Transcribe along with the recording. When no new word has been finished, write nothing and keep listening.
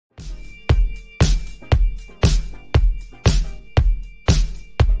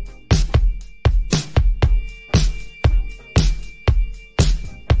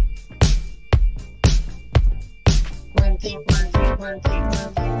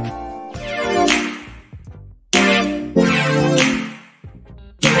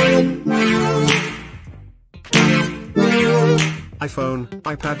iPhone,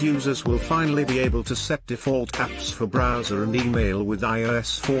 iPad users will finally be able to set default apps for browser and email with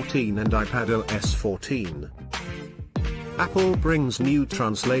iOS 14 and iPadOS 14. Apple brings new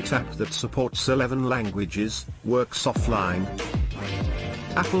Translate app that supports 11 languages, works offline.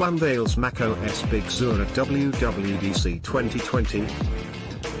 Apple unveils macOS Big Sur at WWDC 2020.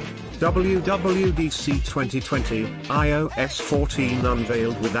 WWDC 2020, iOS 14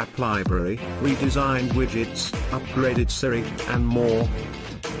 unveiled with app library, redesigned widgets, upgraded Siri, and more.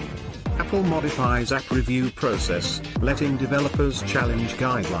 Apple modifies app review process, letting developers challenge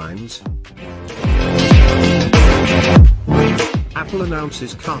guidelines. Apple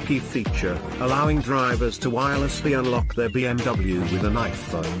announces CarKey feature, allowing drivers to wirelessly unlock their BMW with an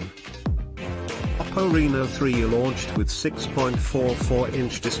iPhone. Oppo Reno 3 launched with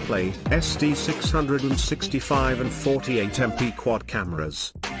 6.44-inch display, SD 665 and 48MP quad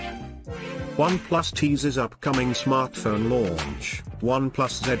cameras. OnePlus teases upcoming smartphone launch,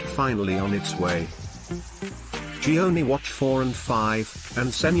 OnePlus Z finally on its way. Xiaomi Watch 4 and 5,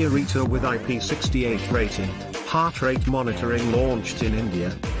 and Senorita with IP68 rating, heart rate monitoring launched in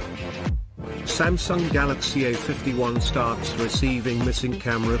India. Samsung Galaxy A51 starts receiving missing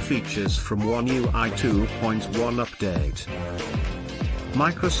camera features from One UI 2.1 update.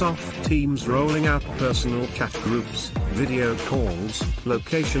 Microsoft Teams rolling out personal chat groups, video calls,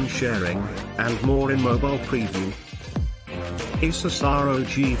 location sharing, and more in mobile preview. Asus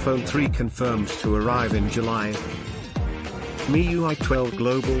ROG Phone 3 confirmed to arrive in July. MIUI 12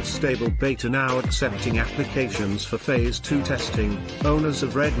 Global Stable Beta now accepting applications for Phase 2 testing. Owners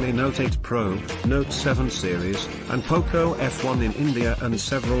of Redmi Note 8 Pro, Note 7 series, and Poco F1 in India and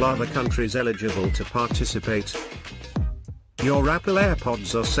several other countries eligible to participate. Your Apple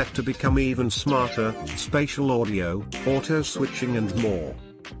AirPods are set to become even smarter, spatial audio, auto switching and more.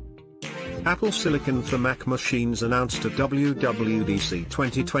 Apple Silicon for Mac machines announced at WWDC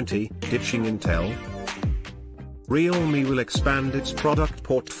 2020, ditching Intel. Realme will expand its product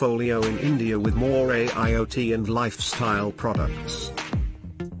portfolio in India with more AIoT and lifestyle products.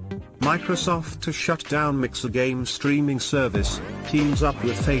 Microsoft to shut down Mixer game streaming service, teams up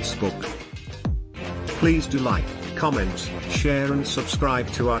with Facebook. Please do like, comment, share and subscribe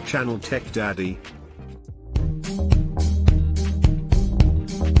to our channel Tech Daddy.